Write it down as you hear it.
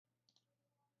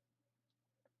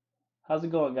How's it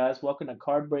going, guys? Welcome to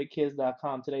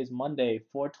cardbreakkids.com. Today's Monday,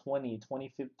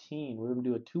 4/20/2015. We're going to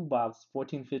do a two-box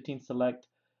 14-15 select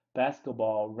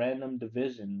basketball random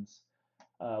divisions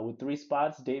with three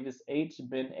spots. Davis H,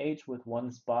 Ben H with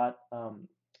one spot,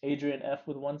 Adrian F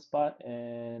with one spot,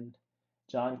 and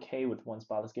John K with one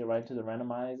spot. Let's get right into the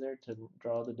randomizer to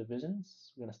draw the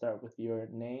divisions. We're going to start with your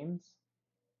names.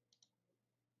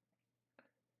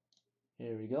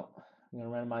 Here we go. I'm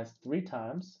going to randomize three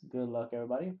times. Good luck,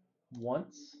 everybody.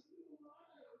 Once,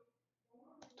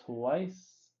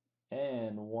 twice,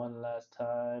 and one last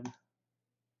time.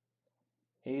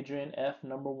 Adrian F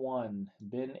number 1,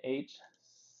 Ben H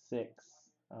 6.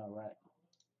 All right.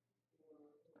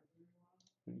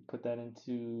 We put that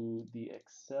into the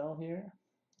Excel here.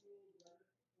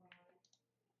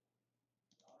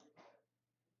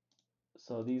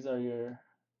 So these are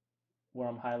where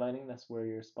I'm highlighting, that's where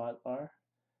your spots are.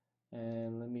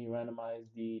 And let me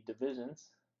randomize the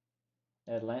divisions.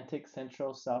 Atlantic,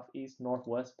 Central, Southeast,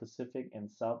 Northwest, Pacific, and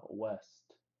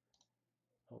Southwest.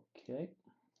 Okay.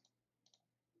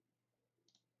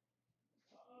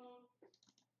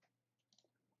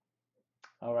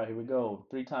 All right, here we go.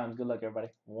 Three times. Good luck, everybody.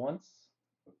 Once,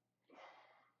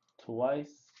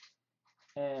 twice,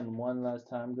 and one last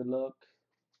time. Good luck.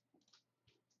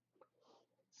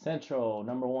 Central,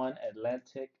 number 1,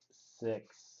 Atlantic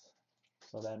 6.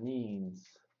 So that means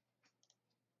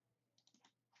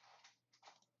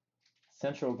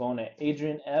Central going to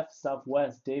Adrian F,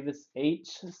 Southwest, Davis H,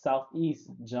 Southeast,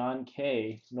 John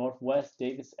K, Northwest,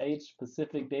 Davis H,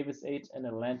 Pacific, Davis H, and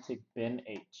Atlantic, Ben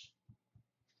H.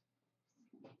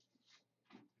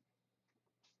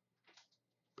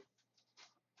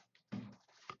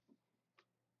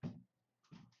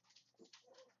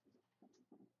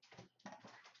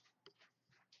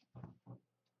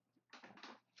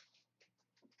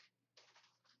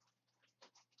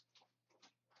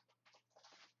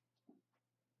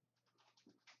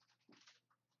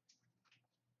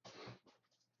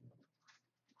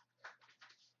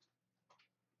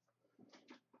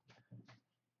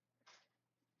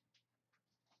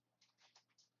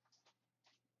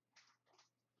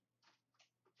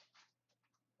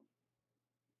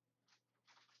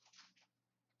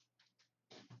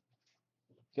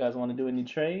 You guys want to do any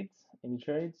trades? Any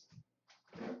trades?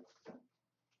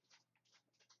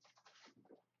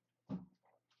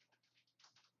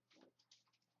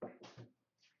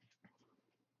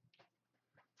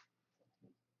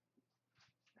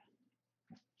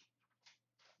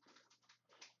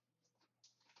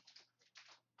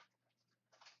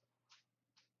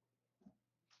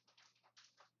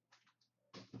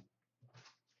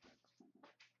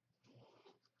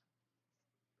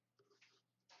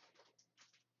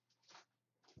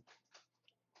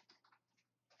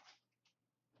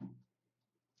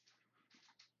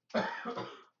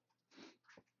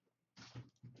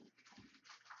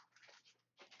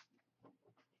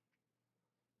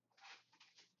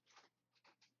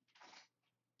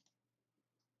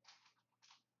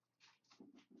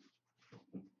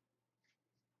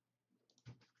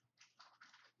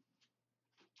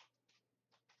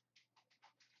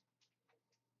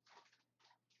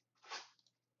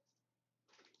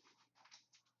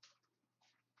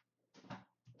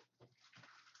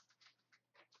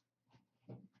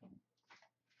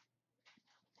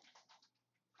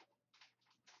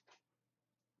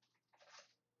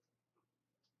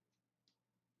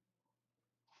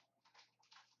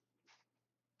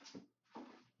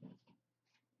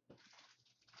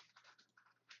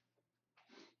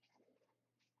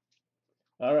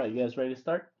 All right, you guys ready to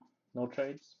start? No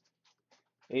trades?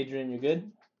 Adrian, you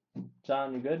good?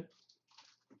 John, you good?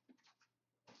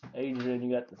 Adrian,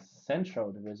 you got the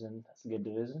Central Division. That's a good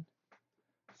division.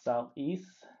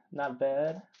 Southeast, not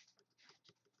bad.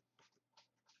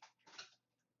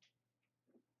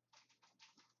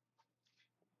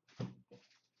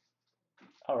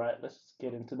 All right, let's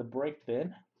get into the break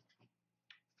then.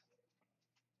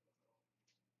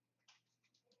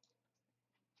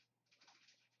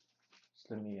 Just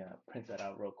let me print that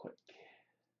out real quick.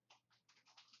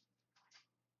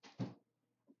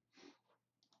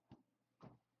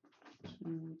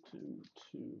 2, 2,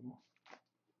 2.